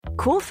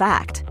Cool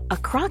fact, a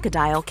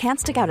crocodile can't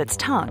stick out its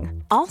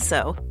tongue.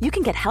 Also, you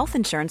can get health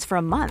insurance for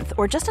a month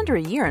or just under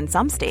a year in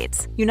some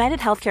states. United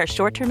Healthcare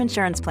short-term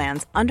insurance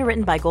plans,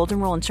 underwritten by Golden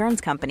Rule Insurance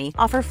Company,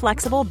 offer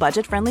flexible,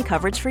 budget-friendly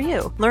coverage for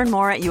you. Learn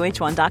more at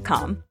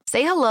uh1.com.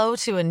 Say hello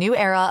to a new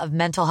era of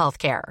mental health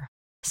care.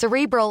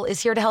 Cerebral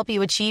is here to help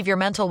you achieve your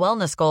mental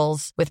wellness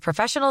goals with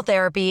professional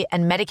therapy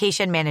and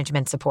medication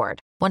management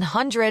support.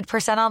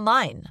 100%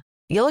 online.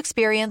 You'll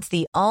experience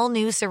the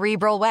all-new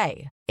Cerebral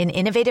Way, an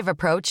innovative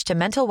approach to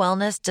mental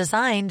wellness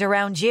designed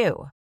around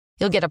you.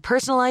 You'll get a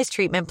personalized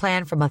treatment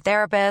plan from a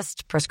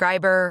therapist,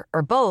 prescriber,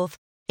 or both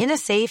in a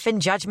safe and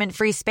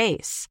judgment-free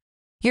space.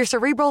 Your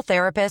Cerebral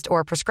therapist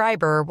or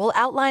prescriber will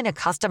outline a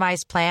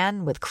customized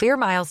plan with clear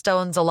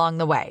milestones along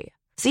the way,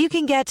 so you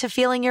can get to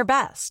feeling your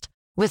best.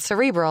 With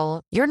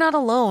Cerebral, you're not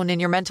alone in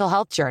your mental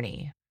health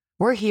journey.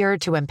 We're here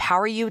to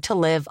empower you to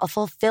live a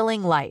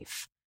fulfilling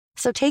life.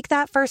 So take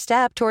that first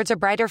step towards a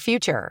brighter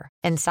future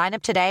and sign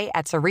up today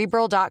at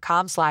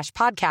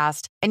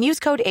Cerebral.com/podcast and use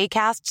code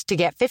ACAST to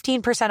get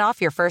 15%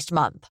 off your first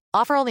month.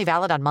 Offer only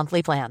valid on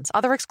monthly plans.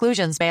 Other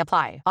exclusions may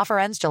apply. Offer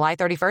ends July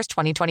 31st,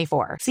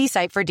 2024. See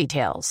site for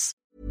details.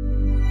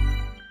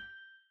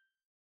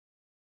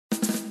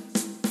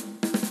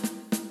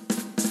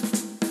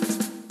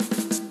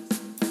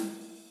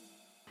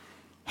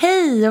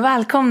 Hej och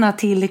välkomna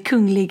till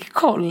Kunglig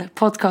koll,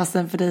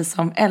 podcasten för dig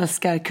som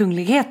älskar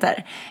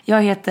kungligheter.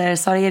 Jag heter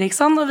Sara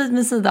Eriksson och vid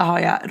min sida har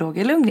jag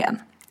Roger Lundgren.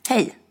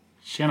 Hej!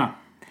 Tjena!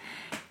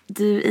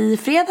 Du, i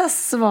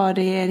fredags så var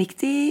det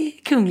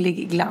riktigt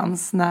kunglig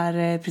glans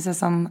när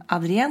prinsessan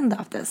Adrienne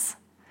döptes.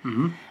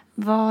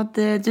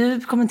 Du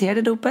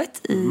kommenterade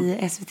dopet i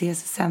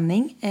SVT:s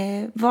sändning.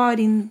 Vad är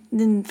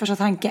din första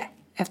tanke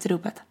efter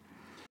dopet?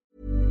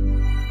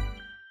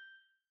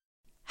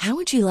 How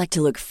would you like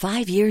to look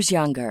 5 years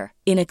younger?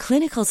 In a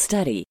clinical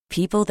study,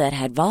 people that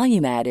had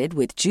volume added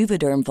with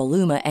Juvederm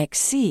Voluma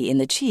XC in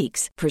the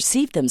cheeks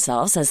perceived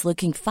themselves as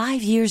looking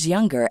 5 years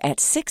younger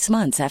at 6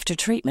 months after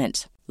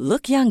treatment.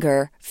 Look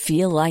younger,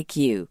 feel like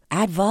you.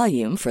 Add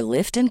volume for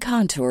lift and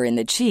contour in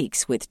the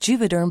cheeks with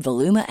Juvederm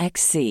Voluma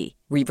XC.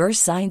 Reverse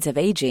signs of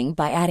aging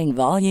by adding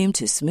volume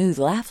to smooth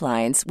laugh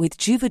lines with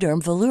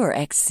Juvederm Volure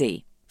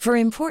XC. For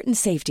important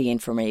safety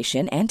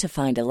information and to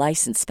find a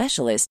licensed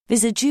specialist,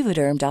 visit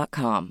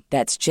Juvederm.com.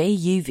 That's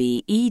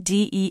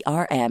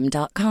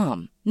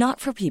JUVEDERM.com.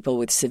 Not for people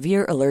with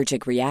severe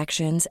allergic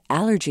reactions,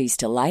 allergies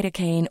to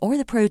lidocaine, or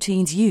the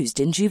proteins used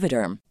in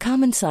Juvederm.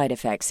 Common side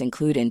effects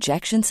include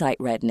injection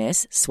site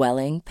redness,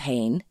 swelling,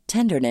 pain,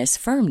 tenderness,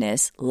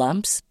 firmness,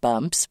 lumps,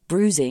 bumps,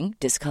 bruising,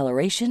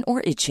 discoloration,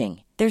 or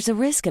itching. There's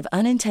a risk of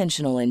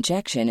unintentional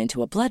injection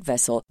into a blood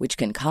vessel, which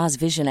can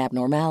cause vision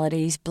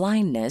abnormalities,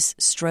 blindness,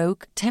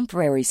 stroke,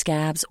 temporary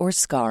scabs, or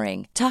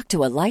scarring. Talk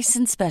to a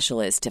licensed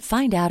specialist to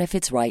find out if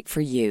it's right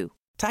for you.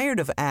 Tired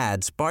of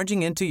ads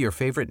barging into your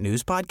favorite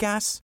news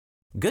podcasts?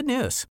 Good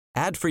news.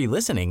 Ad-free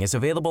listening is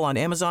available on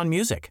Amazon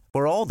Music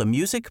for all the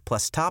music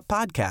plus top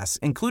podcasts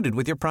included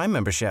with your Prime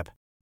membership.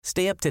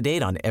 Stay up to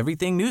date on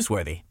everything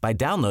newsworthy by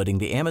downloading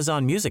the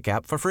Amazon Music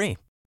app for free.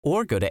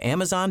 Or go to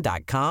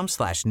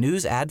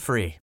amazon.com/news ad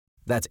free.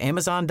 That's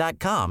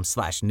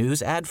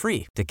amazon.com/news ad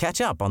free to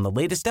catch up on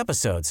the latest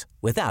episodes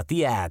without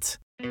the ads.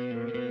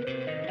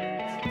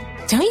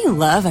 Don't you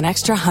love an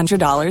extra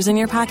 $100 in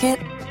your pocket?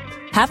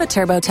 Have a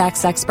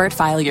TurboTax expert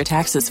file your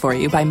taxes for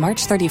you by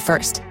March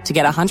 31st to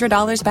get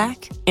 $100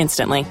 back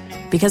instantly.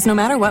 Because no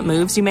matter what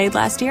moves you made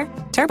last year,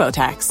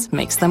 TurboTax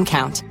makes them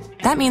count.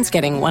 That means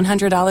getting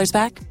 $100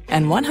 back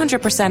and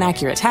 100%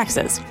 accurate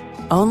taxes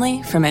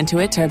only from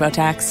Intuit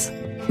TurboTax.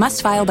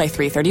 Must file by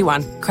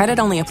 3/31. Credit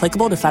only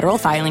applicable to federal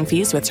filing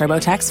fees with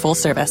TurboTax full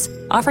service.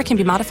 Offer can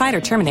be modified or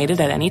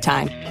terminated at any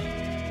time.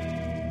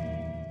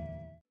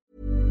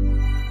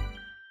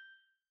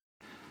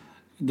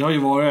 Det har ju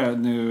varit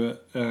nu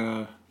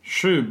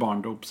 7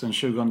 barndop sedan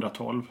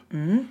 2012.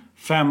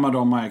 5 av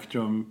dem har ägt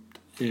rum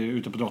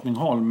ute på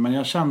Drottningholm. Men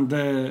jag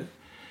kände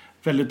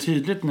väldigt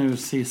tydligt nu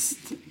sist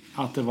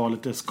att det var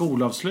lite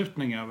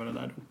skolavslutning över det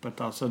där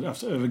dopet. Alltså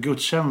över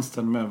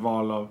gudstjänsten med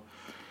val av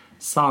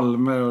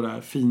salmer och det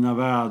här fina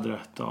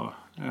vädret. Och,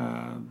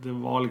 det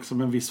var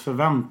liksom en viss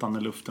förväntan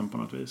i luften på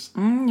något vis.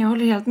 Jag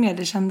håller helt med.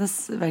 Det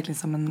kändes verkligen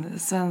som en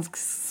svensk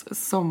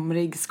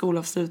somrig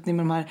skolavslutning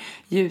med de här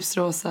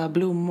ljusrosa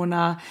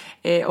blommorna.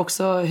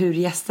 Också hur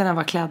gästerna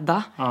var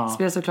klädda.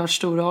 Spelar såklart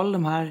stor roll.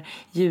 De här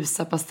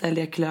ljusa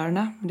pastelliga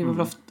kulörerna. Det var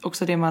väl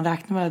också det man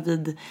räknar med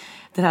vid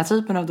den här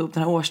typen av dop,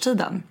 den här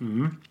årstiden.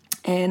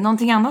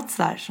 Någonting annat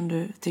där som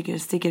du tycker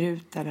sticker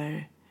ut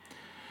eller?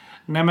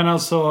 Nej, men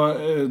alltså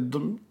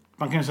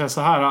man kan ju säga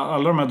så här,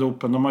 alla de här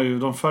dopen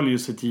de följer ju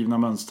sitt givna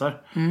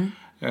mönster.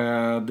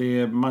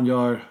 Man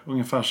gör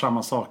ungefär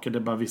samma saker, det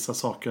är bara vissa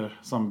saker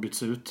som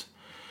byts ut.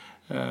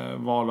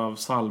 Val av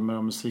salmer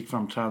och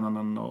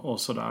musikframträdanden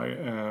och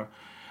sådär.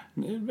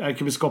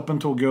 Ärkebiskopen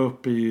tog ju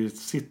upp i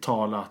sitt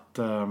tal att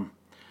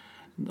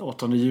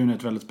 8 juni är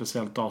ett väldigt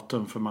speciellt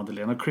datum för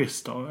Madeleine och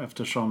Chris då,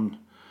 eftersom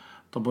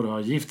de både har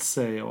gift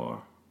sig och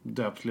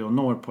döpt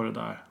Leonor på det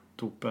där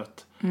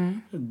dopet.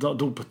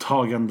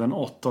 Dopetagen den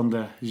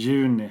 8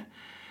 juni.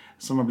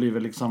 som har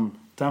blivit liksom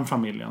den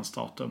familjens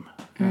datum.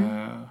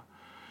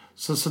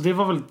 Så det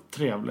var väl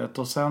trevligt.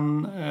 Och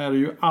sen är det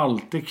ju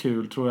alltid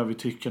kul, tror jag vi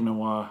tycker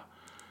nog,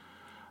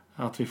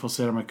 att vi får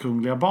se de här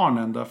kungliga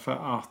barnen.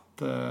 Därför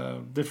att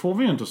det får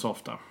vi ju inte så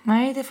ofta.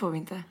 Nej, det får vi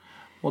inte.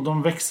 Och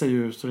de växer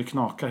ju så det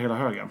knakar hela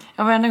högen.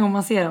 Ja, varenda gång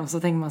man ser dem så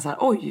tänker man så här: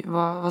 oj,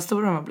 vad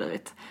stora de har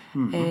blivit.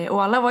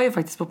 Och alla var ju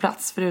faktiskt på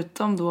plats,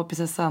 förutom då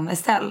prinsessan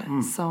Estelle,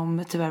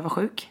 som tyvärr var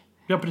sjuk.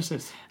 Ja,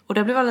 precis. Och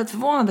det blev väldigt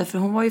förvånande, för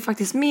hon var ju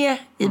faktiskt med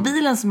i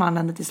bilen som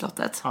anlände till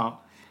slottet. Ja.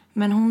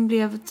 Men hon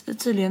blev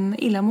tydligen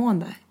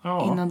illamående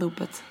innan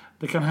dopet.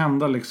 Det kan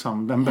hända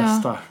liksom, den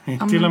bästa.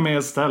 Till och med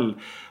Estelle,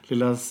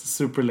 lilla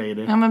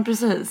superlady. Ja, men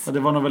precis. Och det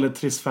var nog väldigt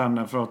trist för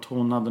henne, för att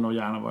hon hade nog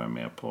gärna varit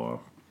med på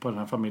den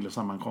här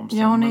familjesammankomsten.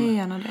 Ja, hon är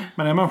gärna det.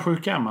 Men är man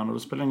sjuk är man, och det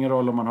spelar ingen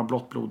roll om man har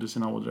blått blod i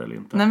sina ådror eller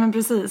inte. Nej, men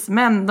precis.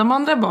 Men de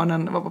andra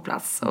barnen var på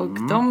plats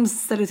och de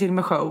ställde till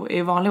med show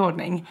i vanlig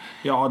ordning.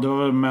 Ja, det var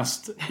väl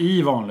mest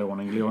i vanlig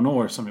ordning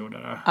Leonor som gjorde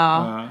det.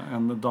 Ja.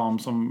 En dam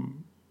som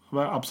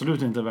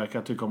absolut inte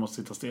verkar tycka om att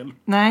sitta still.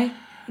 Nej,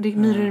 det gick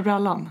myror i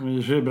brallan.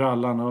 Myror i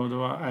brallan, och det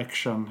var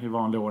action i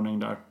vanlig ordning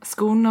där.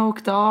 Skorna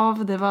åkte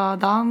av, det var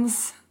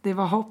dans, det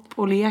var hopp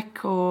och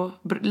lek och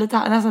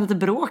nästan lite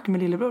bråk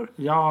med lillebror.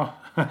 Ja,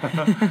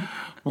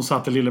 hon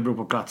satte lillebror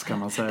på plats, kan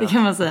man säga. Det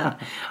kan man säga.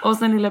 Och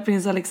sen lilla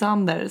prins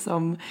Alexander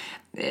som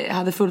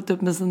hade fullt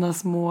upp med sina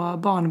små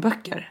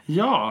barnböcker.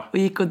 Ja. Och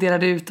gick och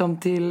delade ut dem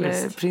till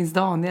prins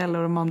Daniel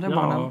och de andra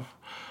barnen.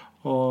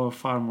 Och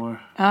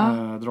farmor,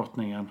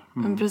 drottningen.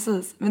 Men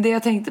precis. Men det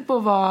jag tänkte på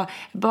var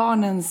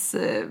barnens...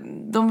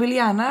 De vill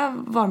gärna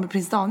vara med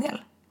prins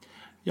Daniel.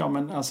 Ja,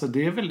 men alltså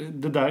det är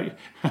väl det där.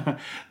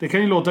 Det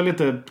kan ju låta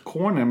lite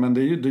corny, men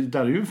det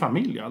där är ju en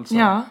familj alltså.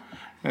 Ja.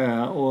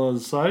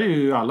 Och så är det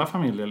ju alla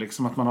familjer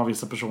liksom, att man har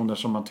vissa personer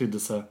som man tydde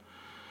sig,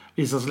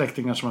 vissa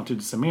släktingar som man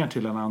tydde sig mer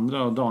till än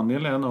andra. Och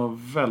Daniel är nog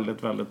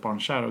väldigt, väldigt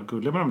barnkär och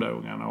gullig med de där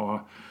ungarna. Och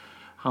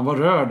han var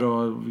rörd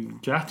och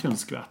grät ju en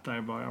skvätt där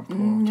i början på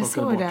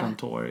torkade bort en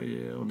tår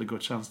under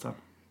gudstjänsten.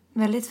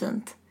 Väldigt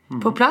fint.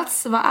 På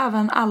plats var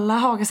även alla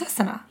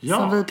Hagasässerna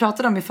som vi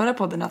pratade om i förra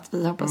podden, att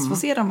vi hoppas få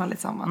se dem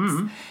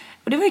allesammans.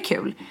 Och det var ju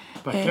kul.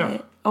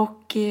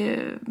 Och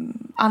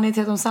anledningen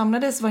till att de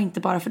samlades var inte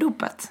bara för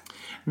dopet.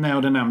 Nej,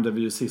 och det nämnde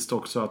vi ju sist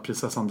också, att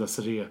prinsessan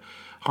Desirée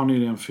har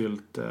nyligen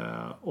fyllt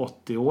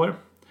 80 år.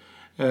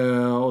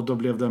 Och då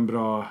blev det en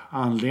bra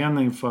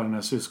anledning för den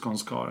här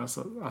syskonskaran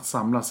att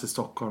samlas i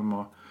Stockholm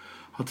och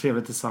ha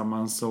trevligt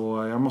tillsammans.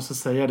 Och jag måste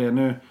säga det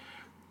nu,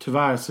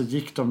 tyvärr så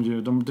gick de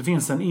ju, det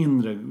finns en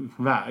inre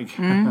väg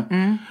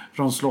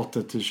från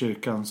slottet till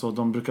kyrkan, så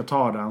de brukar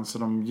ta den, så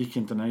de gick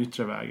inte den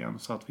yttre vägen,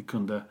 så att vi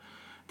kunde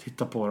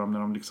titta på dem när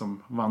de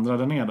liksom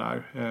vandrade ner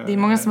där. Det är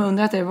många som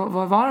undrar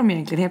vad var de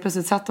egentligen? Helt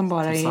plötsligt satt de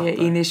bara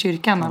inne i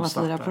kyrkan, alla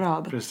fyra på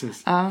rad.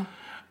 Precis. Ja.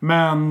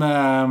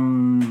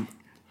 Men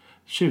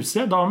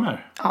tjusiga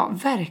damer. Ja,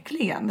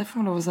 verkligen. Det får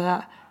man lov att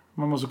säga.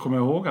 Man måste komma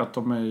ihåg att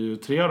de är ju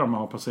 3 av dem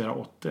har passerat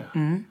 80.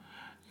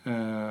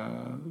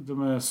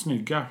 De är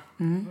snygga,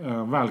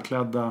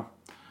 välklädda.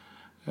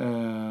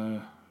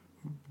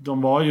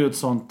 De var ju ett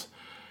sånt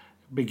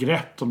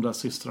begrepp, de där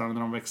systrarna,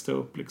 när de växte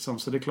upp liksom.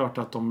 Så det är klart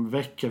att de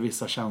väcker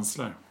vissa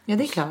känslor. Ja,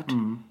 det är klart.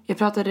 Jag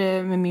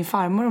pratade med min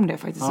farmor om det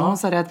faktiskt. Och hon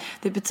sa att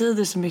det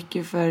betyder så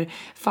mycket för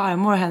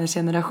farmor och hennes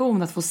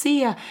generation att få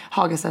se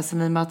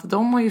Hagasässerna, i och med att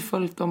de har ju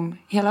följt dem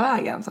hela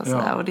vägen, så att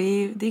säga. Och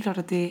det är klart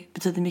att det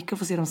betyder mycket att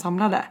få se dem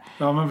samlade.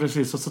 Ja, men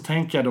precis. Och så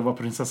tänker jag då vad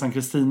prinsessan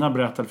Kristina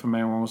berättade för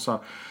mig om.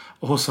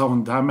 Och sa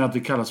hon, det här med att vi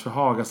kallas för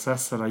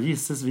Hagasässerna,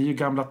 gissas vi är ju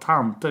gamla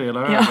tanter hela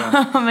vägen.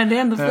 Ja, men det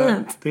är ändå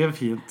fint. Det är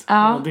fint.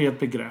 Ja. Och det är ett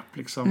begrepp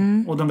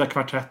liksom. Och den där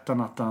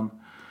kvartetten, att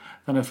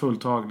den är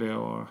fulltaglig.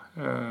 Och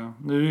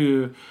nu är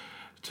ju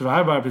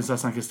tyvärr bara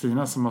prinsessan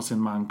Kristina som har sin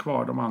man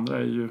kvar. De andra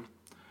är ju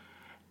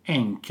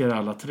änkor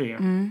alla 3.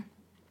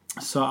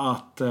 Så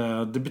att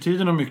det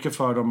betyder nog mycket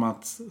för dem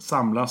att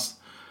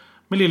samlas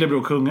med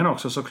lillebror kungen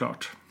också,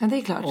 såklart. Ja, det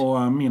är klart.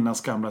 Och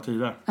minnas gamla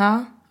tider.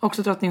 Ja,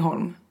 också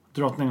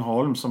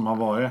Drottningholm som har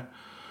varit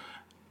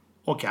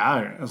och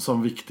är en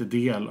sån viktig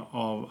del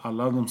av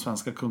alla de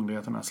svenska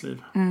kungligheternas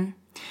liv.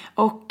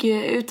 Och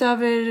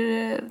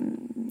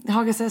utöver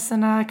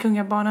Hagasässerna,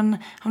 kungabarnen,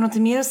 har något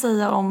mer att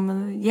säga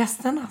om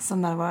gästerna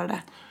som närvarade?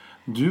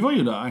 Du var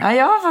ju där. Ja,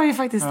 jag var ju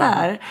faktiskt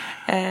där.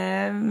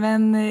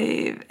 Men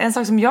en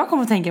sak som jag kom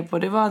att tänka på,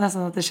 det var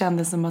nästan att det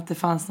kändes som att det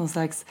fanns någon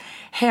slags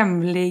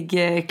hemlig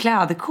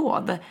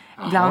klädkod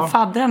bland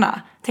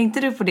faddrarna.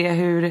 Tänkte du på det,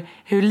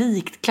 hur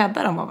likt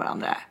klädda de var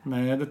varandra?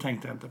 Nej, det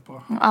tänkte jag inte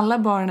på. Alla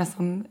bar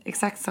nästan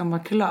exakt samma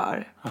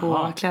kulör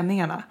på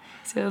klänningarna.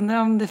 Så jag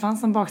undrar om det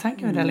fanns någon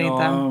baktanke med det eller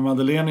inte. Ja,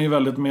 Madeleine är ju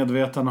väldigt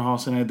medveten och har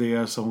sina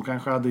idéer, så hon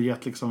kanske hade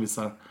gett liksom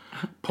vissa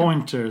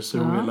pointers hur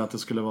hon ville att det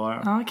skulle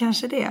vara. Ja,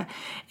 kanske det.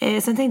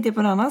 Sen tänkte jag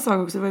på en annan sak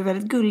också. Det var ju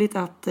väldigt gulligt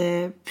att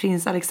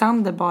prins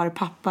Alexander bar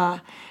pappa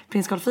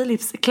prins Carl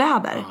Philips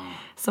kläder.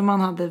 Som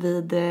han hade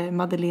vid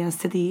Madeleines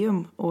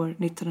Tedeum år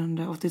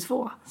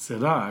 1982. Se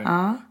där.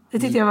 Ja, det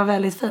tyckte jag var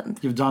väldigt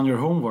fint. You've done your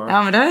homework.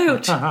 Ja, men det har jag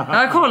gjort. Jag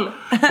har koll.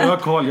 Jag har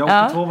koll.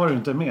 Jag 82 var du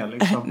inte med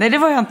liksom. Nej, det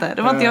var jag inte.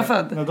 Då var inte jag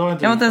född. Nej,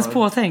 jag var inte ens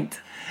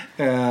påtänkt.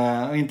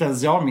 Inte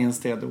ens jag minns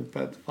det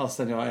dopet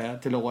fastän jag är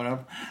till åren.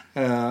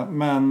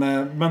 Men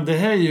det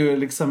här är ju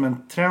liksom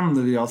en trend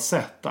vi har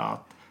sett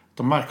att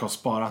de verkar ha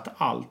sparat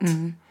allt.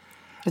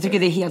 Jag tycker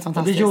det är helt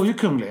fantastiskt. Det gör ju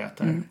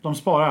kungligheter. De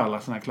sparar alla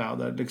sina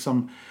kläder.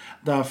 Liksom,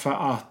 därför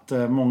att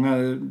många,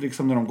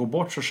 liksom när de går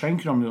bort så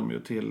skänker de dem ju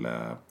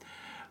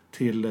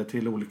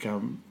till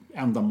olika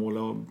ändamål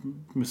och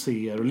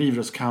museer. Och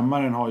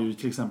Livrustkammaren har ju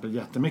till exempel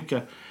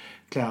jättemycket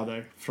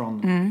kläder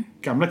från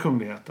gamla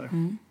kungligheter.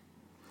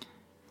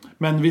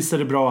 Men visst är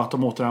det bra att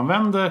de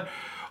återanvänder.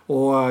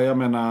 Och jag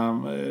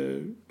menar,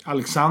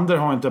 Alexander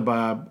har inte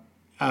bara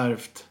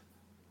ärvt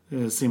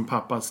sin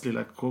pappas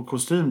lilla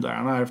kostym där.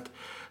 Han har ärvt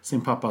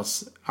sin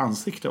pappas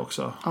ansikte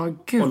också. Ja,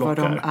 gud vad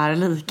de är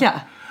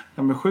lika.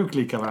 De är sjukt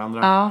lika varandra.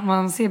 Ja,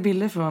 man ser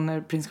bilder från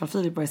när prins Carl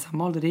Philip var i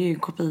samma ålder. Det är ju en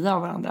kopia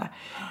av varandra.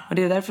 Och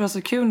det är därför det är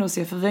så kul att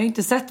se. För vi har ju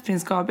inte sett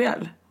prins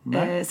Gabriel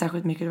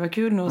särskilt mycket. Det var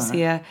kul att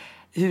se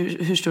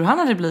hur stor han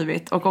hade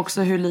blivit. Och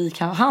också hur lik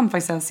han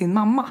faktiskt är sin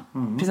mamma.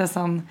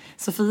 Prinsessan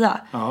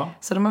Sofia. Ja.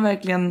 Så de har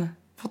verkligen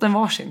fått en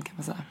varsin, kan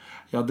man säga.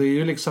 Ja, det är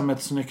ju liksom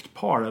ett snyggt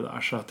par det där.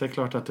 Så att det är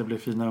klart att det blir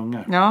fina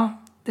ungar. Ja,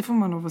 det får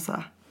man nog få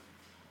säga.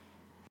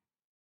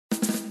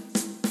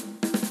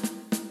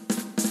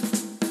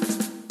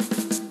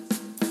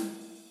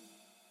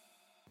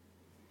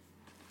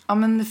 Ja,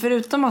 men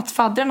förutom att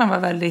faddrarna var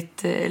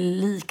väldigt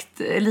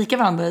lika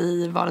varandra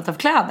i valet av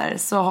kläder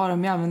så har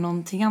de ju även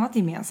någonting annat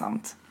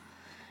gemensamt.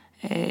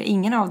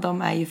 Ingen av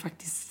dem är ju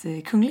faktiskt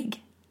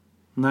kunglig.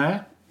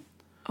 Nej.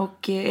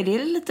 Och är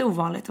det lite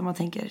ovanligt om man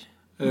tänker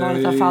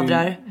valet av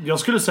faddrar? Jag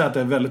skulle säga att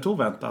det är väldigt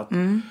oväntat.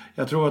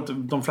 Jag tror att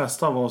de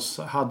flesta av oss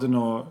hade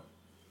nog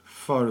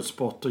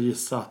förutspått och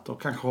gissat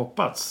och kanske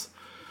hoppats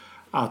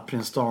att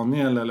prins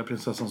Daniel eller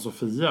prinsessan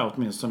Sofia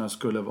åtminstone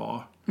skulle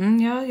vara.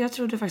 Jag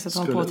trodde faktiskt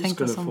att de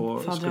påtänkte som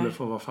faddrar. Skulle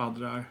få vara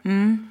faddrar.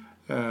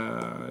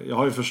 Jag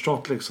har ju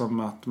förstått liksom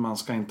att man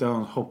ska inte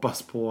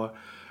hoppas på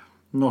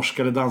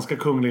norska eller danska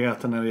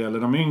kungligheter när det gäller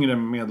de yngre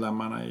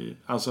medlemmarna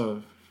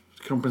alltså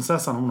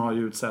kronprinsessan, hon har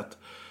ju utsett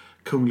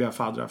kungliga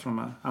faddrar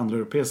från andra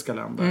europeiska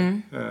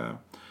länder.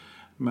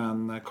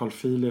 Men Carl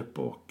Philip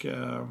och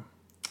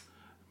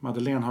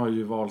Madeleine har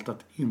ju valt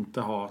att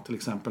inte ha till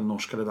exempel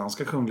norska eller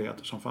danska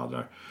kungligheter som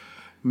faddrar.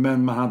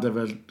 Men man hade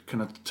väl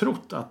kunnat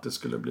trott att det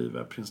skulle bli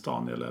prins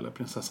Daniel eller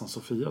prinsessan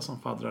Sofia som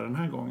faddrar den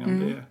här gången.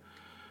 Det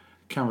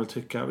kan väl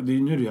tycka,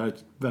 nu är det ju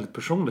ett väldigt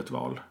personligt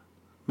val.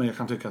 Men jag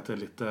kan tycka att det är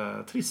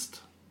lite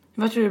trist.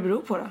 Vad tror du det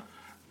beror på då?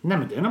 Nej,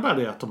 men det är nog bara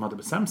det att de hade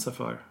bestämt sig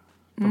för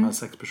de här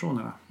 6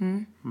 personerna.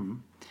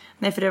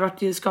 Nej, för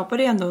det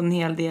skapade ju ändå en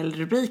hel del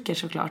rubriker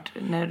såklart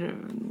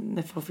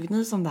när folk fick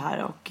nys om det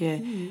här. Och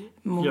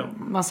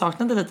man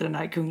saknade lite den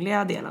här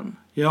kungliga delen.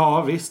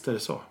 Ja, visst är det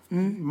så.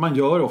 Man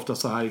gör ofta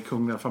så här i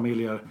kungliga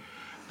familjer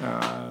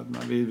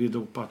när vi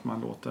dopar att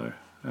man låter...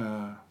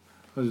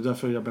 och det är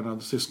därför jag menar,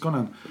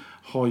 syskonen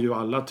har ju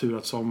alla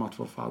turats om att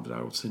vara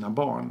faddrar åt sina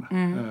barn.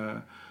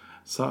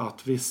 Så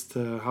att visst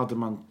hade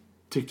man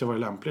tyckt det var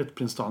lämpligt.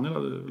 Prins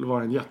Daniel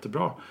var en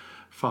jättebra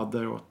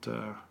fadder åt...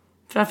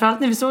 Framförallt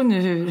när vi såg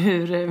nu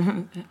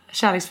hur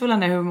kärleksfulla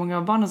han är, hur många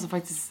av barnen som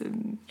faktiskt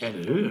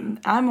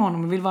är med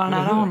honom och vill vara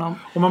nära honom.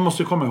 Och man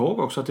måste ju komma ihåg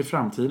också att i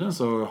framtiden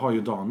så har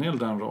ju Daniel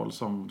den roll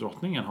som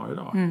drottningen har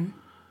idag.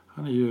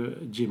 Han är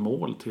ju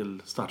gemål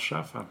till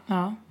statschefen.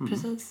 Ja,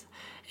 precis.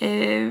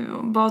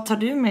 Vad tar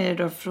du med dig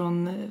då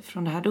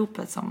från det här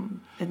dopet som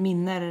ett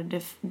minne,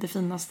 eller det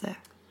finaste?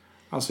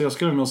 Alltså jag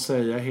skulle nog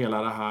säga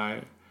hela det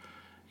här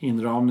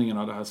inramningen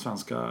av det här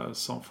svenska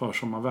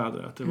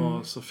försommarvädret. Det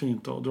var så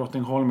fint. Och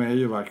Drottningholm är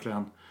ju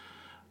verkligen,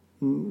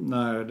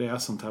 när det är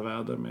sånt här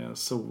väder med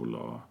sol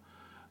och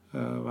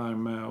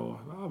värme och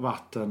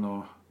vatten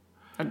och,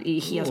 det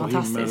är helt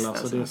fantastiskt. Himmel,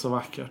 alltså. Det är så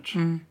vackert.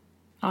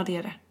 Ja, det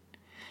är det.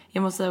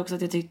 Jag måste säga också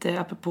att jag tyckte,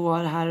 apropå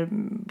det här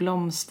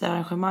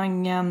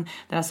blomsterarrangemangen,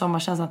 den här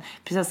sommarkänslan,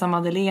 prinsessan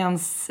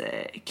Madeleines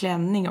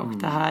klänning och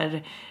det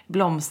här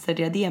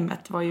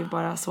blomsterdiademet var ju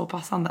bara så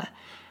passande.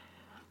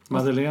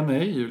 Madeleine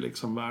är ju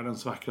liksom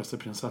världens vackraste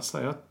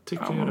prinsessa. Jag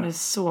tycker hon är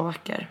så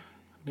vacker.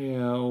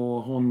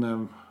 Och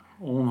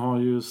hon har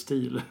ju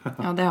stil.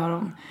 Ja, det har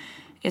hon.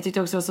 Jag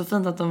tyckte också det var så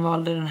fint att de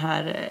valde den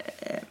här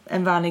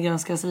En vänlig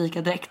grönska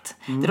svika dräkt.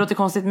 Det låter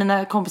konstigt.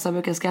 Mina kompisar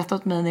brukar skratta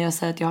åt mig när jag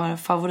säger att jag har en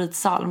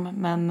favoritsalm.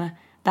 Men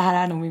det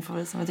här är nog min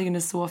favoritsalm. Jag tycker den är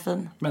så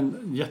fin.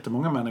 Men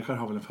jättemånga människor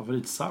har väl en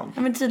favoritsalm?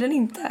 Ja, men tydligen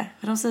inte.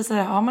 De säger så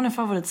här, har man en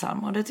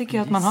favoritsalm? Och det tycker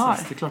jag att man har.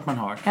 Det är klart man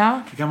har.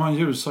 Ja. Det kan vara en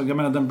julsång. Jag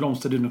menar, den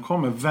blomster du nu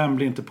kommer. Vem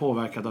blir inte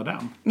påverkad av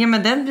den? Ja,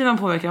 men den blir man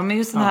påverkad av. Men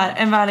just den här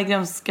En vänlig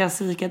grönska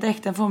svika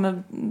dräkt, den får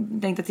man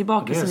längta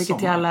tillbaka så mycket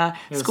till alla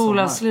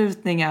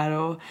skolavslutningar.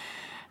 Och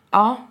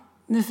ja,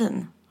 den är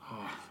fin.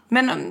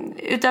 Men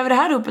utöver det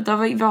här dopet,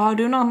 vad har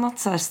du något annat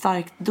så här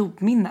starkt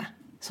dopminne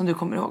som du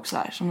kommer ihåg så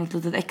här, som något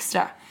litet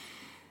extra?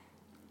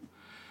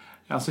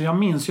 Alltså jag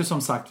minns ju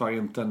som sagt var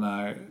inte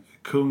när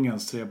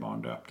kungens 3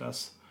 barn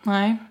döptes.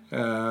 Nej.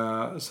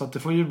 Så att det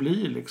får ju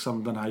bli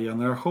liksom den här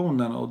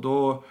generationen, och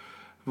då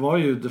var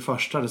ju det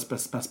första det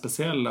mest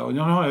speciella. Och nu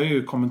har jag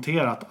ju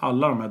kommenterat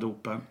alla de här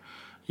dopen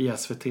i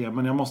SVT,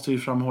 men jag måste ju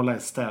framhålla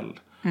Estelle.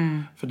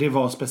 För det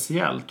var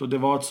speciellt och det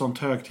var ett sånt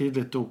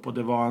högtidligt dop och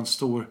det var en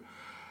stor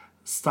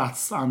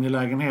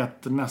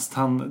statsangelägenhet.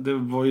 Nästan, det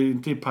var ju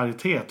inte i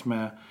paritet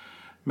med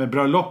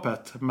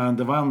bröllopet, men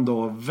det var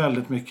ändå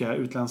väldigt mycket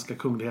utländska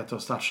kungligheter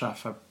och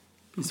statschefer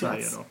i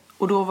Sverige då.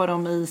 Och då var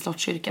de i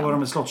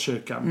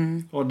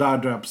Slottskyrkan? Och där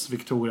döps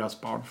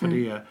Victorias barn, för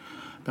det är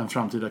den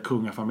framtida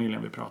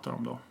kungafamiljen vi pratar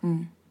om då.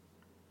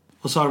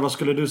 Och Sara, vad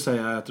skulle du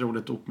säga är ett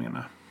roligt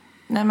dopminne?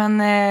 Nej, men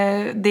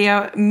det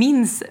jag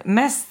minns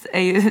mest är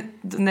ju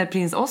när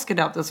prins Oscar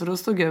döptes. Så då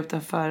stod jag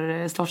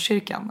utanför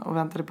Slottskyrkan och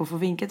väntade på att få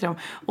vinka till dem.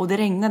 Och det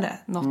regnade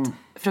något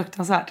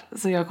fruktansvärt.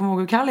 Så jag kommer ihåg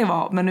hur kall jag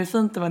var, men hur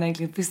fint det var när jag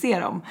egentligen fick se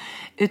dem.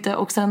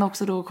 Och sen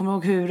också då kommer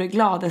jag ihåg hur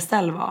glad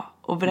Estelle var.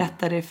 Och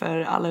berättade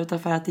för alla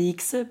utanför att det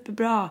gick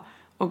superbra.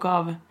 Och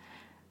gav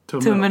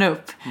tummen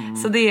upp.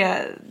 Så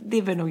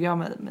det vill nog jag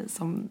mig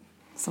som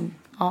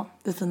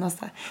det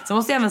finaste. Så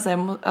måste jag även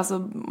säga, alltså,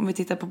 om vi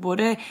tittar på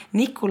både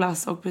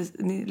Nicolas och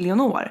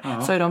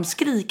Leonor, så har de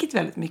skrikit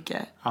väldigt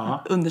mycket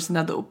under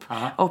sina dop.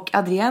 Och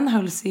Adrienne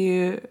höll sig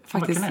ju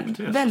faktiskt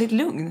väldigt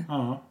lugn.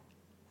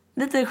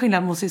 Lite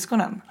skillnad mot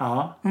syskonen.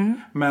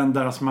 Men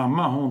deras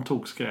mamma,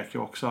 hon skrek ju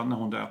också när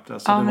hon döpte.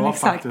 Så det var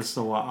faktiskt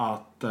så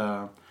att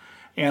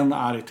en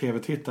arg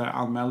tv-tittare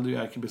anmälde ju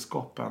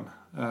ärkebiskopen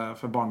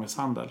för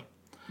barnmisshandel.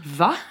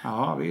 Va?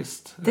 Ja,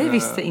 visst. Det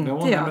visste inte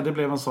jag. Men det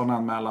blev en sån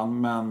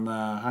anmälan, men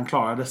han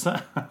klarade sig.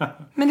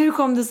 Men hur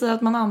kom det sig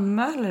att man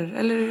anmäler?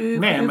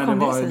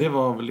 Eller det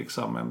var väl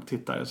liksom en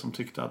tittare som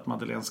tyckte att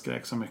Madeleine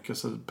skrek så mycket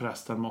så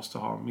prästen måste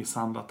ha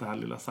misshandlat det här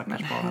lilla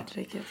stackars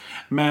barnet.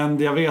 Men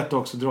jag vet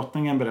också,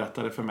 drottningen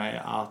berättade för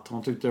mig att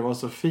hon tyckte det var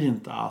så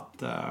fint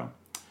att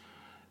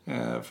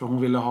för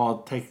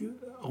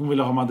hon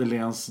ville ha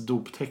Madeleines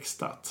dop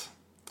textat.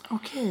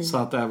 Okay. Så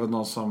att även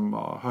de som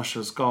var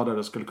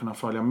hörselskadade skulle kunna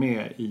följa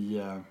med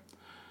i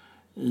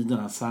den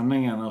här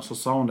sändningen. Och så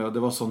sa hon det. Och det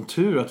var sån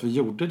tur att vi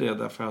gjorde det.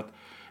 Därför att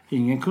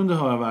ingen kunde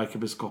höra vad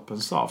ärkebiskopen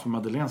sa. För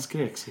Madeleine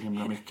skrek så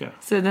himla mycket.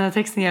 Så den här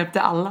texten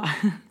hjälpte alla?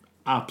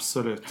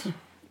 Absolut.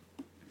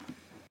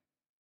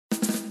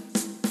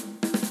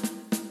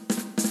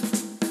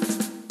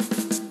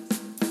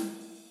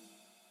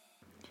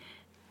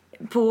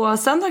 På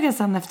söndagen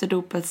sen efter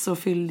dopet så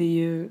fyllde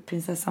ju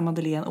prinsessa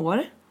Madeleine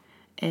år.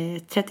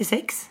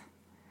 36.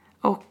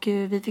 Och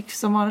vi fick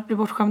som vanligt bli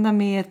bortskämda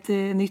med ett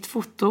nytt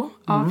foto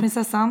av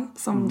prinsessan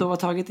som då var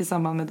taget i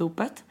samband med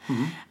dopet.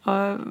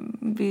 Och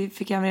vi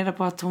fick även reda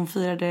på att hon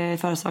firade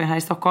födelsedagen här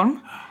i Stockholm.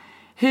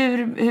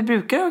 Hur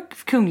brukar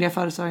kungliga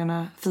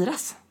födelsedagarna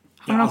firas?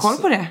 Har du någon koll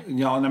på det?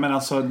 Ja, nej, men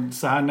alltså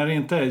så här när det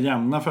inte är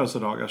jämna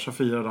födelsedagar så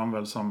firar de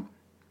väl som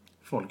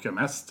folk gör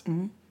mest.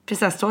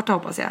 Prinsesstårta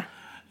hoppas jag.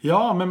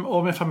 Ja,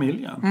 och med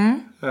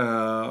familjen.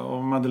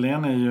 Och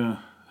Madeleine är ju...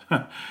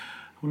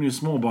 Hon är ju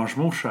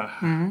småbarnsmorsa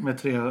med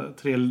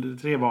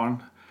tre barn.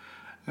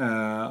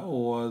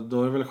 Och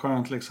då är det väl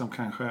skönt liksom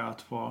kanske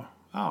att få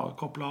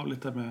koppla av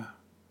lite med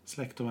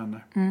släkt och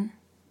vänner.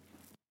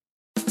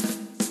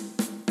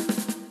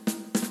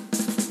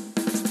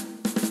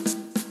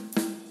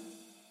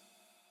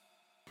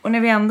 Och när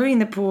vi ändå är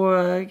inne på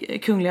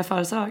kungliga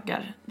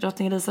födelsedagar.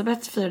 Drottning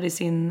Elisabeth firade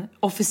sin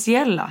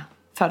officiella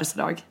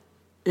födelsedag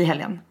i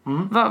helgen.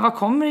 Vad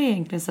kommer det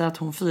egentligen sig att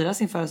hon firar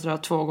sin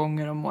födelsedag 2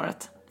 gånger om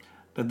året?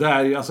 Det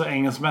där, alltså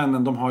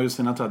engelsmännen, de har ju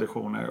sina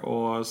traditioner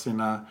och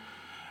sina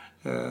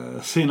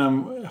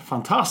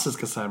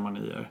fantastiska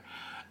ceremonier.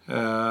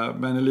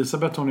 Men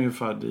Elisabeth, hon är ju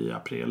född i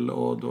april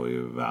och då är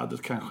ju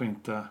vädret kanske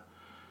inte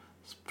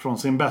från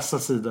sin bästa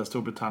sida i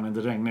Storbritannien.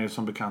 Det regnar ju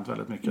som bekant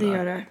väldigt mycket där. Det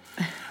gör det.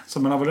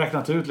 Så man har väl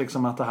räknat ut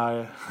liksom att det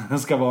här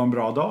ska vara en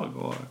bra dag.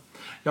 Och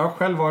jag har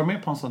själv varit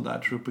med på en sån där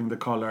Trooping the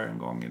Colour en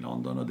gång i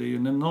London. Och det är ju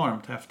en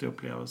enormt häftig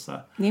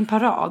upplevelse. Det är en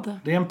parad.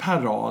 Det är en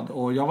parad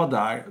och jag var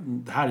där.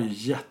 Det här är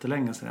ju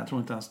jättelänge sedan. Jag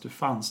tror inte ens du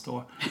fanns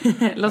då.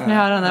 Låt mig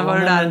höra, när var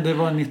du där? Det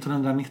var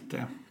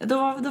 1990.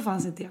 Då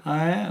fanns inte jag.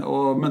 Nej,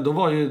 men då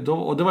var ju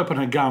och det var ju på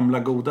den här gamla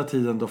goda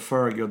tiden då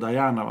Fergie och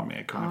Diana var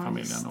med i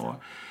kungafamiljen. Och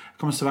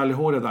jag kommer så väl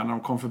ihåg det där när de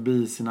kom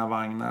förbi sina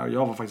vagnar.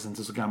 Jag var faktiskt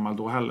inte så gammal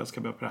då heller,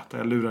 ska jag berätta.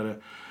 Jag lurade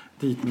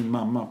dit min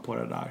mamma på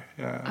det där.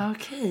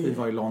 Okay. Vi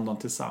var i London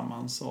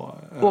tillsammans.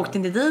 Åkte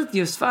ni dit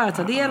just för att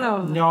ta del av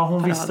hon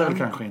paraden? Visste väl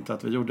kanske inte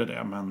att vi gjorde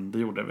det, men det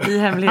gjorde vi. I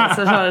hemlighet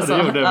så var det så.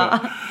 Det gjorde vi.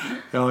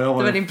 Ja, jag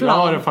var din plan.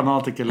 Jag var en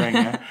fanatiker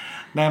länge.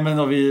 Nej, men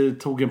då vi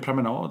tog en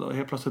promenad och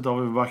helt plötsligt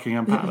var vi i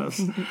Buckingham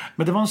Palace.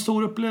 Men det var en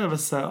stor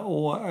upplevelse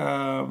och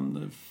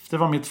det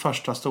var mitt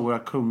första stora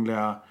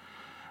kungliga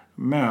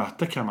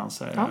möte kan man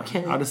säga.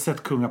 Okay. Jag hade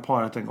sett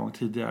kungaparet en gång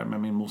tidigare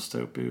med min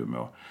moster uppe i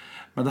Umeå.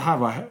 Men det här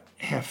var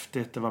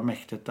häftigt, det var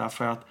mäktigt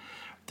därför att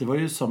det var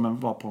ju som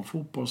att vara på en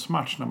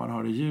fotbollsmatch när man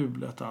hörde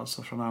jublet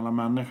alltså från alla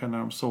människor när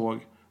de såg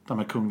de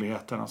här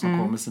kungligheterna som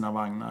kom med sina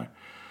vagnar.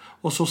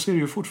 Och så ser det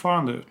ju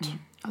fortfarande ut.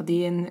 Ja,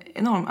 det är en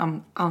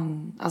enorm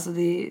alltså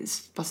det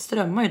bara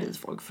strömmar ju dit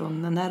folk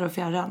från nära och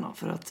fjärran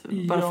för att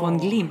bara få en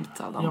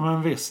glimt av dem. Ja,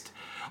 men visst.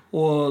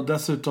 Och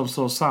dessutom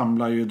så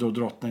samlar ju då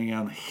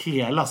drottningen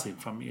hela sin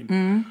familj.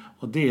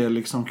 Och det är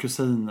liksom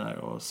kusiner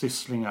och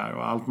sysslingar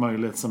och allt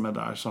möjligt som är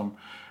där som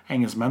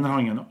engelsmännen har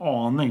ingen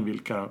aning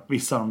vilka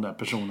vissa av de där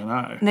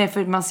personerna är. Nej,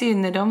 för man ser ju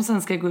när de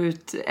sen ska gå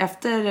ut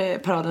efter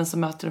paraden så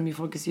möter de ju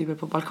Folkets jubel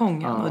på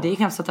balkongen. Och det är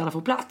knappt så att alla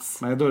får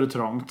plats. Nej, då är det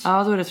trångt.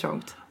 Ja, då är det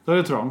trångt. Då är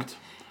det trångt.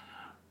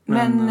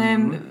 Men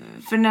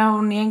för när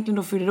hon egentligen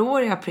då fyller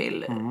år i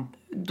april,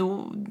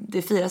 då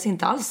det firas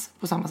inte alls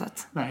på samma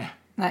sätt. Nej,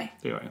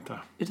 det gör jag inte.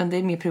 Utan det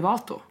är mer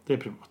privat då. Det är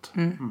privat.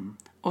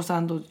 Och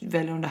sen då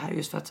väljer hon det här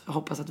just för att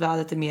hoppas att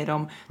vädret är med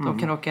dem. De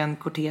kan åka en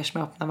kortege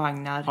med öppna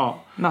vagnar.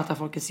 Möta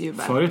Folkets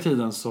jubel. Förr i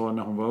tiden så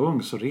när hon var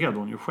ung så red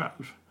hon ju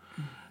själv.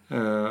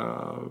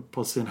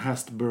 På sin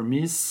häst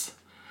Burmese.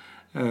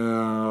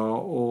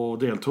 Och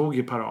deltog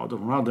i paraden.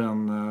 Hon hade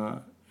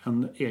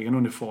en egen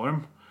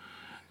uniform.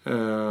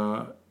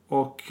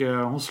 Och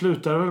hon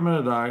slutade väl med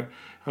det där.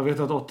 Jag vet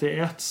att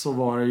 81 så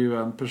var det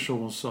ju en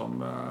person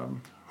som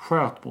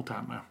sköt mot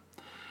henne.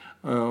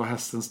 Och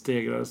hästen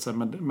stegrade sig.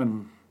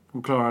 Men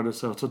hon klarade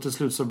sig. Så till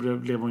slut så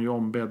blev hon ju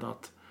ombedd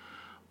att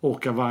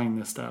åka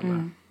vagn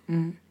istället.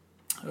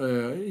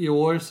 I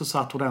år så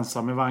satt hon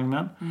ensam i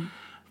vagnen.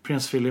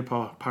 Prins Philip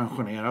har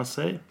pensionerat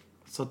sig.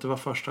 Så att det var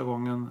första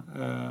gången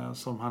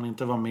som han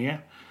inte var med.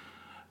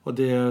 Och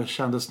det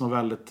kändes nog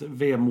väldigt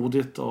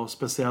vemodigt och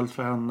speciellt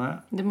för henne.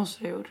 Det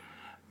måste det gjort.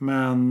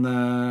 Men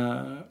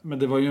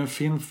det var ju en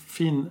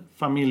fin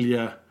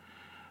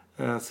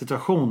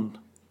familjesituation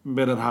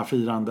med det här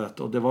firandet.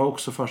 Och det var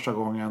också första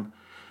gången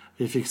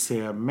vi fick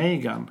se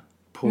Meghan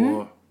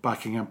på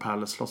Buckingham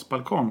Palace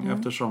slottsbalkong.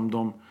 Eftersom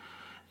de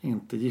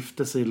inte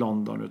gifte sig i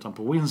London utan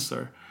på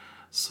Windsor.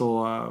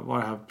 Så var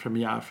det här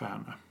premiär för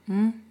henne.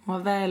 Hon var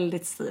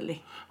väldigt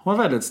stilig. Hon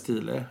var väldigt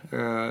stilig.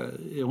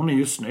 Hon är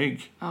ju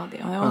snygg. Ja, det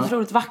är hon. Hon är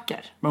otroligt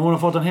vacker. Men hon har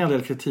fått en hel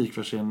del kritik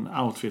för sin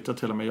outfit. Och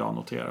till och med jag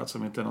noterat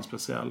som inte är någon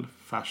speciell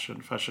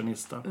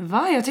fashionista.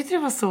 Va? Jag tyckte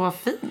det var så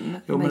fin.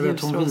 Jo, men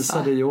vet, hon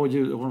visade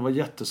ju, hon var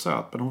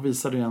jättesöt. Men hon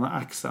visade ju ena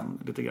axeln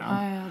lite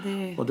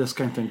grann. Och det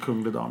ska inte en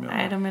kunglig dam göra.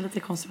 Nej, de är lite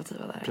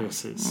konservativa där.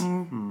 Precis.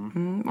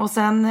 Och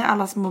sen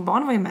alla små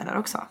barn var ju med där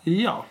också.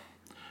 Ja.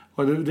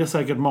 Och det är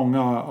säkert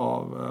många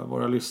av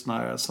våra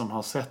lyssnare som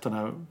har sett den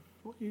här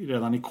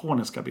redan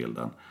ikoniska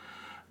bilden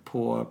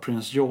på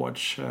prins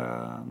George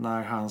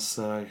när hans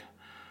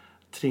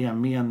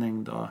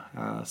tremening då,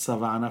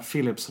 Savannah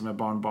Phillips som är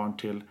barnbarn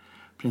till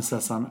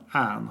prinsessan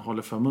Anne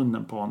håller för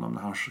munnen på honom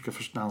när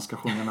han ska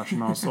sjunga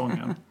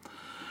nationalsången.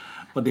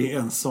 Och det är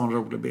en sån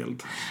rolig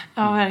bild.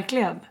 Ja,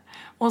 verkligen.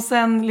 Och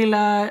sen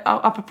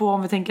apropå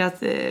om vi tänker att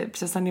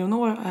prinsessan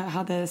Leonor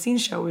hade sin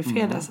show i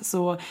fredags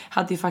så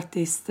hade ju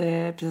faktiskt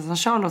prinsessan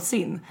Charlotte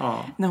sin.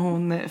 När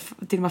hon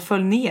till och med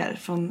föll ner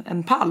från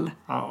en pall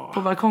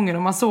på balkongen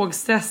och man såg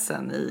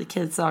stressen i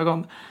Kates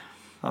ögon.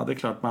 Ja, det är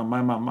klart, mamma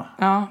är mamma.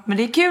 Ja, men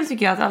det är kul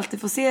tycker jag att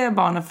alltid få se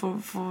barnen få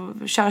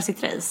köra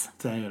sitt race.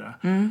 Det är ju det.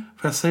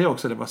 För jag säger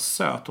också att det var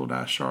söt och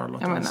där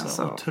Charlotte. Ja,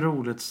 alltså.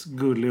 Otroligt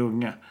gullig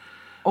unge.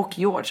 Och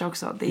George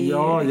också. Det är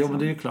ja, liksom... men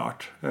det är ju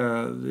klart.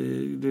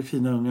 Det är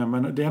fina unga.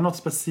 Men det är något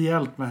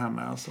speciellt med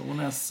henne. Alltså. Hon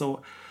är så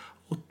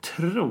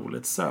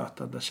otroligt söt,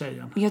 den där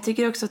tjejen. Jag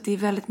tycker också att det är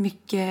väldigt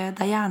mycket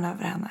Diana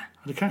över henne.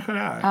 Det kanske det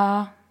är.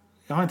 Ja.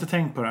 Jag har inte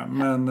tänkt på det.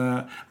 Men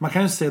man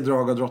kan ju se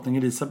drag av drottning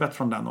Elisabeth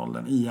från den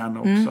åldern i henne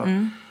också.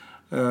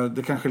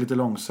 Det kanske är lite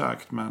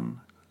långsökt. Men...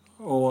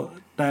 Och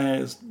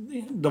nej,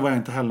 då var jag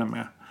inte heller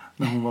med.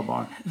 När hon var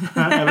barn.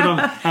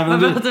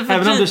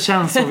 även om det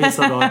känns så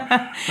vissa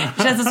dagar.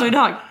 Känns det så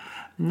idag?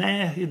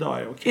 Nej, idag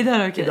är det okej. Idag är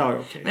det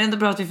okej. Men ändå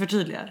bra att vi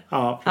förtydligar.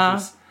 Ja,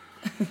 precis.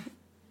 Ja.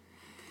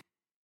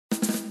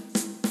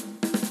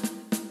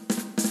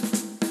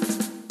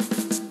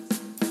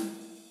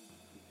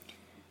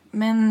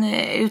 Men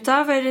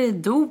utöver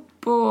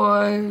dop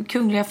och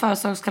kungliga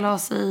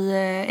födelsedagskalas i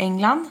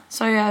England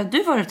så har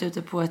du varit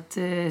ute på ett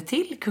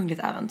till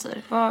kungligt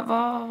äventyr. Vad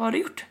har du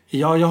gjort?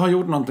 Ja, jag har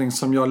gjort någonting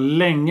som jag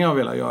länge har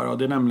velat göra och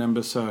det är nämligen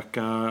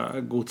besöka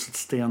godset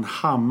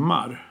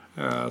Stenhammar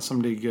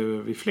som ligger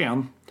vid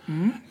Flen.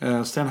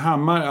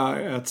 Stenhammar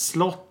är ett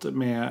slott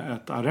med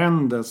ett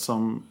arrende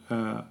som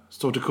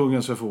står till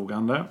kungens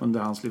förfogande under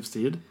hans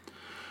livstid.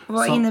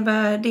 Vad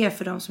innebär det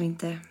för de som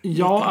inte...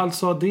 Ja,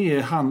 alltså det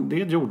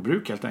är ett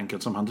jordbruk helt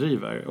enkelt som han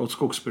driver. Och ett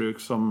skogsbruk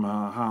som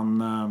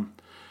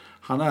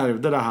han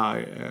ärvde det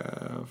här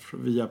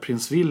via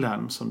prins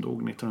Wilhelm som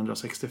dog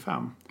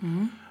 1965.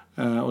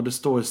 Och det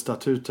står i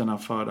statuterna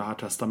för det här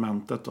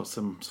testamentet då,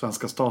 som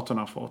svenska staten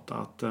har fått.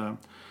 Att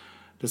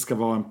det ska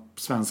vara en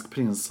svensk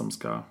prins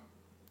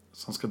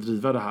som ska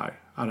driva det här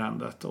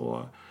arrendet.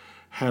 Och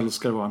helst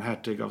ska det vara en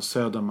hertig av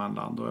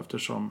Södermanland. Och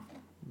eftersom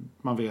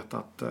man vet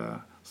att...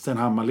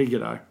 Stenhammar ligger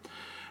där.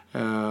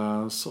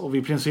 Och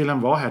vid prins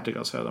Wilhelm var hertig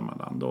av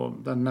Södermanland. Och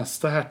den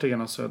nästa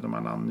hertigen av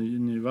Södermanland,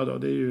 Nyva då,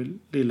 det är ju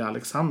lilla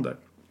Alexander.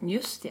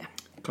 Just det.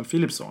 Carl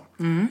Philips son.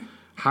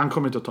 Han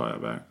kommer inte att ta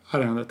över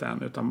arrendet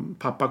än, utan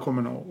pappa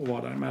kommer nog att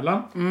vara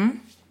däremellan.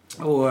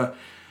 Och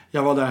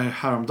jag var där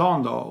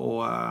häromdagen då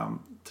och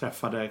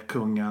träffade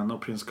kungen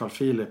och prins Carl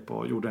Philip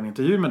och gjorde en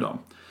intervju med dem.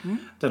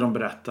 Där de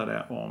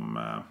berättade om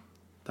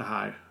det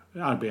här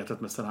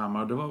arbetet med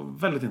Stenhammar. Det var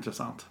väldigt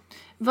intressant.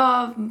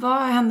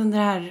 Vad hände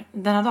under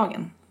den här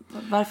dagen?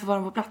 Varför var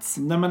de på plats?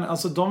 Nej, men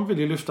alltså de vill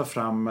ju lyfta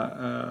fram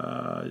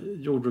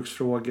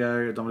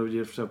jordbruksfrågor, de vill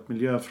lyfta upp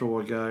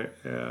miljöfrågor.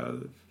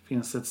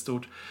 Finns ett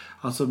stort,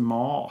 alltså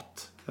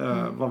mat,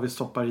 vad vi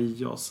stoppar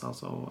i oss,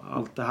 alltså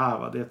allt det här.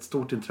 Va? Det är ett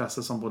stort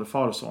intresse som både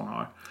far och son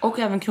har. Och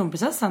även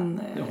kronprinsessan.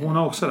 Hon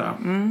har också det.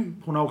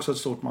 Hon har också ett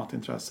stort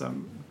matintresse.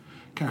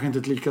 Kanske inte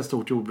ett lika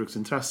stort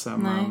jordbruksintresse.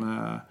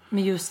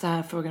 Men just det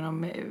här frågan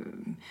om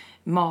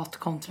mat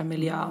kontra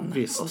miljön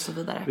och så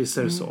vidare. Visst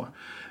är det så.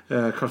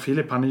 Carl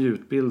Philip, han är ju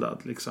utbildad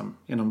liksom,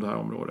 inom det här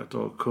området.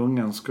 Och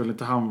kungen, skulle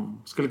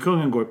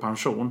kungen gå i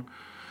pension,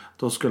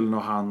 då skulle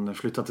nog han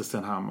flytta till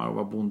Stenhammar och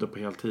vara bonde på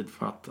heltid.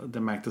 För att det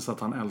märktes att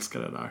han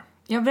älskade det där.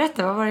 Jag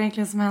berättar, vad var det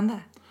egentligen som hände?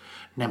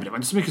 Nej, men det var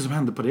inte så mycket som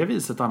hände på det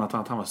viset, annat än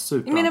att han var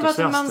superentusiastisk.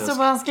 Jag menar bara att man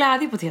såg hans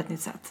glädje på ett helt nytt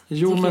sätt.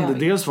 Jo, men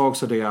dels var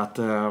också det att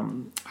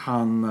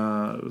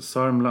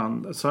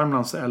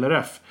Sörmlands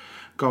LRF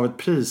gav ett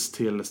pris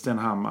till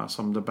Stenhammar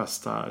som den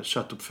bästa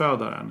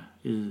köttuppfödaren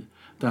i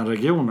den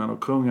regionen. Och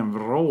kungen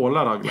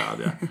vrålar av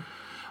glädje.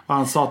 Och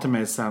han sa till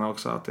mig sen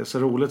också att det är så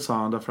roligt, sa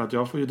han, därför att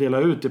jag får ju dela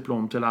ut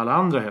diplom till alla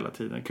andra hela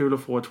tiden. Kul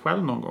att få ett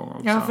själv någon gång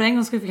också. Ja, för en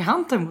gång fick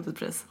han ta emot ett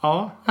pris.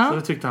 Ja, så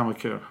det tyckte han var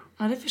kul.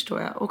 Ja, det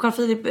förstår jag. Och Carl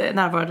Philip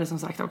närvarade som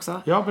sagt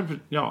också. Ja.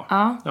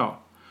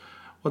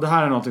 Och det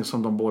här är något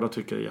som de båda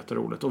tycker är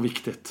jätteroligt och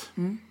viktigt.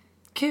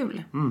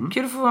 Kul.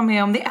 Kul att få vara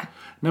med om det.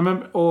 Nej,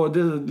 men, och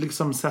det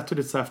liksom sätter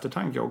lite så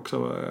eftertanke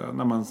också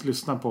när man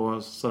lyssnar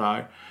på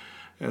sådär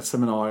ett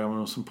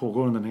seminarium som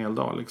pågår under en hel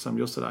dag. Liksom,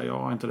 just det där, jag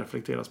har inte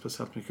reflekterat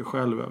speciellt mycket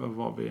själv över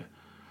vad vi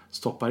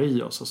stoppar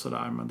i oss och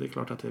sådär. Men det är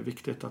klart att det är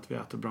viktigt att vi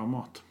äter bra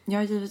mat.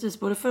 Ja, givetvis.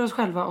 Både för oss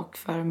själva och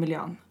för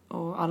miljön.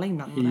 Och alla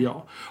inblandade.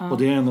 Ja, och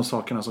det är en av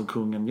sakerna som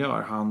kungen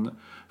gör. Han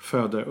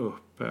föder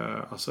upp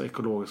alltså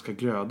ekologiska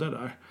grödor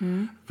där.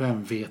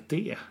 Vem vet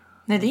det?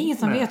 Nej, det är ingen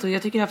som vet. Och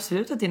jag tycker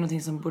absolut att det är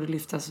något som borde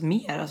lyftas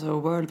mer. Alltså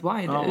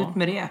worldwide, ut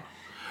med det.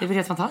 Det är väl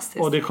helt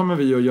fantastiskt. Och det kommer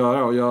vi att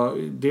göra. Och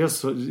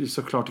dels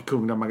såklart i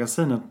Kungliga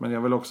magasinet. Men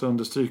jag vill också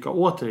understryka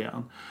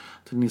återigen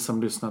till ni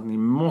som lyssnar att ni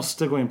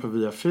måste gå in på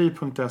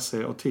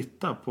viafri.se och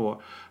titta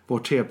på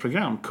vårt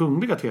tv-program,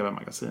 Kungliga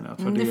TV-magasinet.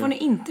 Det får ni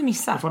inte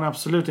missa. Det får ni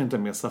absolut inte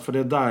missa. För det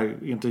är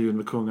där intervjun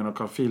med kungen och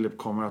Carl Philip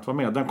kommer att vara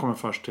med. Den kommer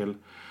först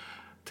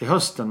till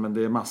hösten. Men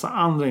det är massa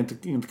andra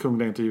inte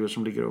kungliga intervjuer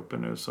som ligger uppe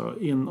nu. Så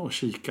in och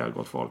kika,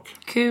 gott folk.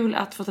 Kul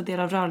att få ta del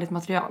av rörligt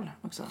material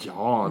också.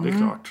 Ja, det är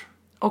klart.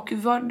 Och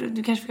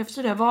du kanske ska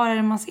förstå det. Var är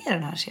det man ser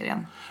den här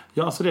serien?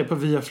 Ja, alltså det är på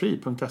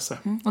viafri.se.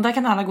 Och där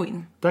kan alla gå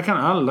in? Där kan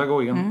alla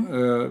gå in.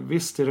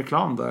 Visst är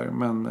reklam där,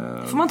 men...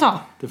 Det får man ta.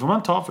 Det får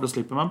man ta, för då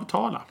slipper man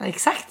betala. Ja,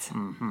 exakt.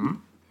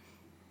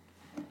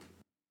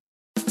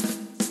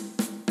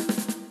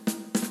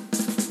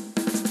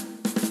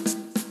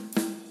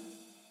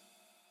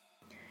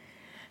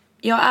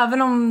 Ja,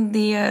 även om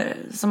det är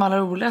som allra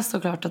roligast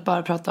och klart att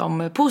bara prata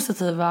om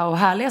positiva och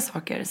härliga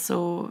saker,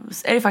 så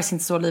är det faktiskt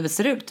inte så livet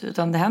ser ut,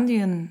 utan det händer ju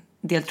en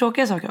del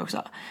tråkiga saker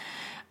också.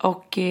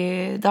 Och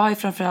det har ju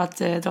framförallt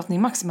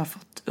drottning Maxima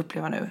fått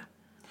uppleva nu.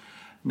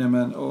 Nej,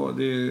 men och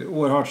det är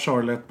oerhört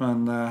sorgligt,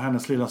 men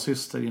hennes lilla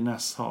syster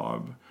Ines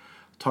har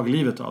tagit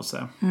livet av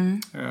sig.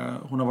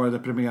 Hon har varit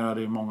deprimerad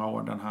i många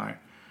år, den här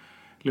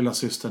lilla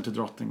systern till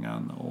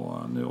drottningen,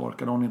 och nu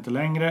orkade hon inte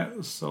längre,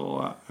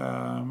 så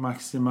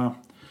Maxima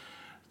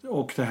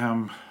åkte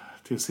hem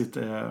till sitt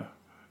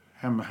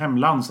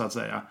hemland så att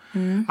säga.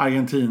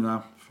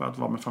 Argentina, för att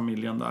vara med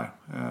familjen där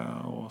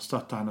och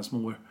stötta hennes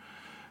mor.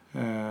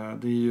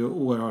 Det är ju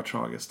oerhört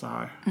tragiskt det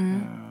här.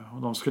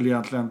 Och de skulle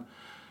egentligen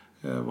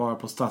vara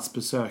på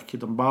statsbesök i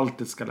de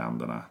baltiska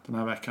länderna den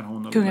här veckan,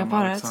 hon och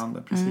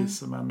Alexander.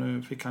 Precis, men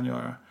nu fick han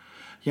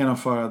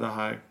genomföra det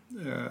här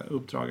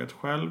uppdraget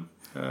själv.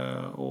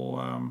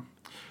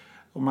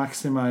 Och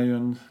Maxima är ju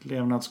en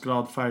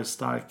levnadsglad,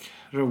 färgstark,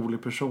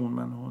 rolig person,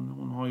 men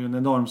hon har ju en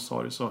enorm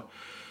sorg, så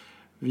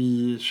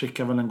vi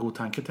skickar väl en god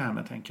tanke till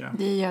henne, tänker jag.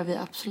 Det gör vi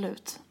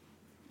absolut.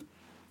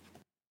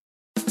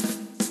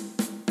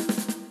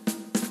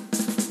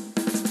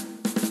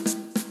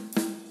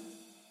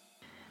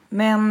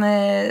 Men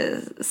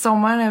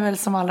sommaren är väl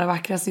som allra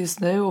vackrast just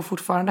nu, och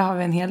fortfarande har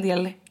vi en hel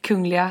del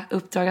kungliga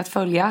uppdrag att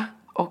följa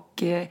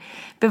och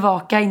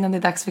bevaka innan det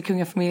är dags för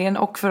kungafamiljen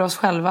och för oss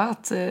själva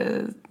att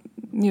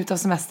njuta av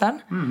semestern.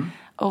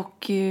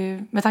 Och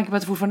med tanke på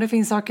att det fortfarande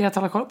finns saker att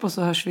hålla koll på,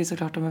 så hörs vi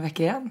såklart om en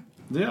vecka igen.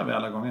 Det gör vi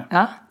alla gånger.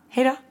 Ja,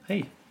 hej då.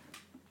 Hej.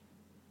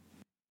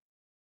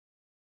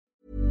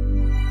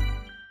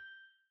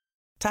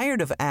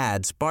 Tired of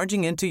ads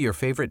barging into your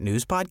favorite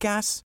news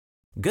podcasts?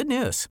 Good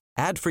news.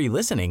 Ad-free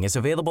listening is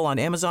available on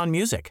Amazon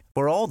Music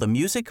for all the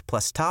music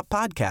plus top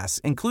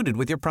podcasts included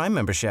with your Prime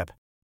membership.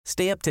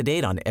 Stay up to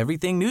date on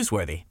everything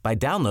newsworthy by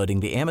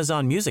downloading the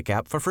Amazon Music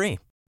app for free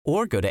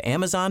or go to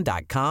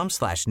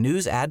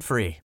amazon.com/news ad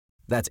free.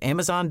 That's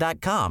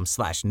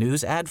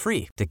amazon.com/news ad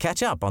free to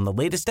catch up on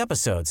the latest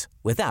episodes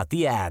without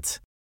the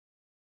ads.